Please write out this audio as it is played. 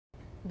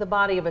The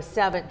body of a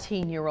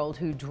 17-year-old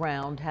who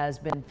drowned has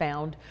been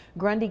found.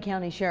 Grundy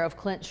County Sheriff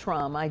Clint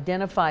Schrum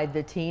identified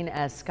the teen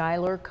as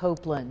Skylar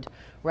Copeland.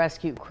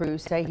 Rescue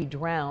crews say he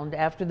drowned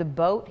after the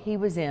boat he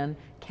was in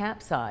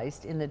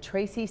capsized in the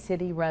Tracy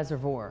City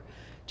Reservoir.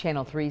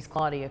 Channel 3's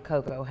Claudia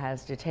Coco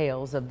has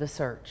details of the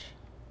search.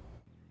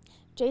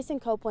 Jason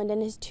Copeland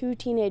and his two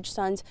teenage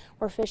sons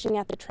were fishing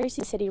at the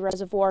Tracy City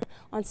Reservoir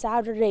on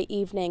Saturday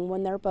evening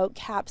when their boat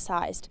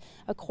capsized.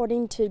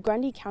 According to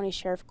Grundy County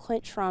Sheriff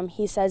Clint Schrum,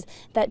 he says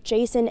that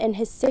Jason and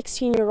his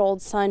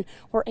 16-year-old son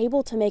were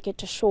able to make it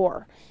to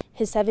shore.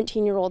 His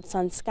 17-year-old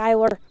son,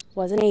 Skylar,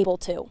 wasn't able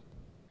to.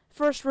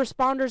 First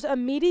responders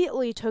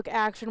immediately took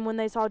action when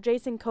they saw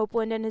Jason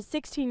Copeland and his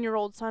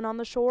 16-year-old son on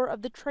the shore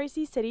of the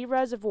Tracy City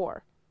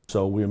Reservoir.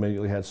 So we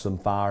immediately had some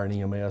fire and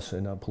EMS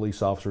and a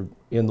police officer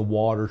in the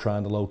water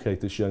trying to locate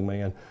this young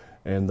man,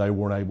 and they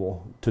weren't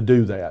able to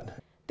do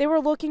that. They were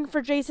looking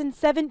for Jason's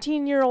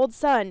 17-year-old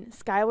son,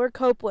 Skylar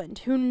Copeland,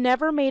 who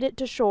never made it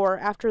to shore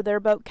after their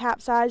boat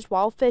capsized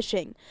while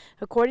fishing,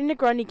 according to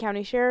Grundy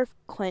County Sheriff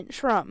Clint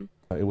Schrum.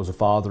 It was a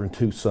father and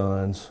two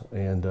sons,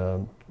 and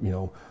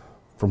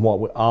from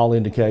all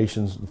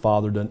indications, the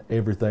father done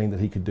everything that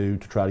he could do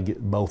to try to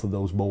get both of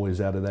those boys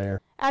out of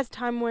there. As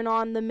time went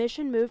on, the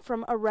mission moved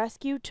from a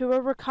rescue to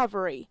a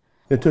recovery.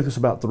 It took us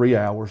about 3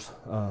 hours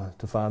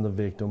to find the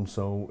victim,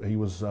 so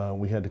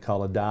we had to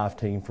call a dive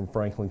team from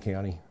Franklin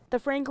County. The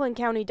Franklin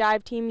County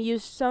dive team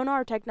used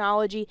sonar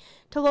technology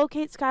to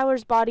locate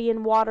Skylar's body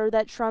in water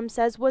that Schrum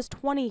says was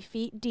 20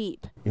 feet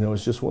deep. You know,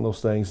 it's just one of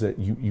those things that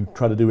you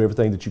try to do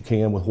everything that you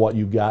can with what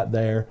you've got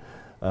there.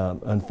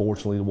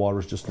 Unfortunately, the water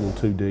is just a little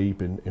too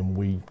deep, and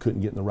we couldn't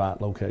get in the right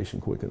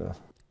location quick enough.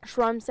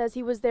 Schrum says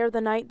he was there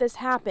the night this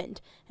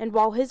happened, and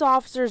while his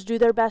officers do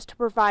their best to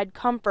provide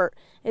comfort,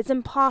 it's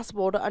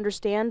impossible to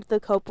understand the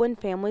Copeland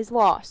family's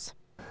loss.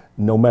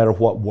 No matter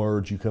what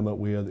words you come up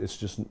with,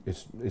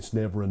 it's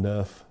never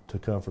enough to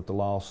comfort the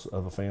loss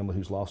of a family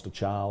who's lost a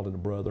child and a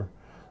brother.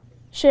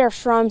 Sheriff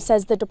Schrum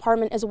says the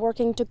department is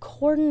working to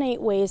coordinate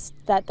ways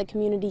that the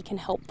community can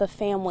help the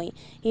family.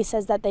 He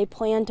says that they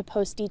plan to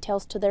post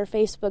details to their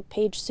Facebook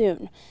page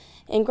soon.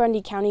 In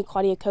Grundy County,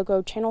 Claudia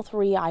Coco, Channel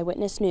 3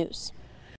 Eyewitness News.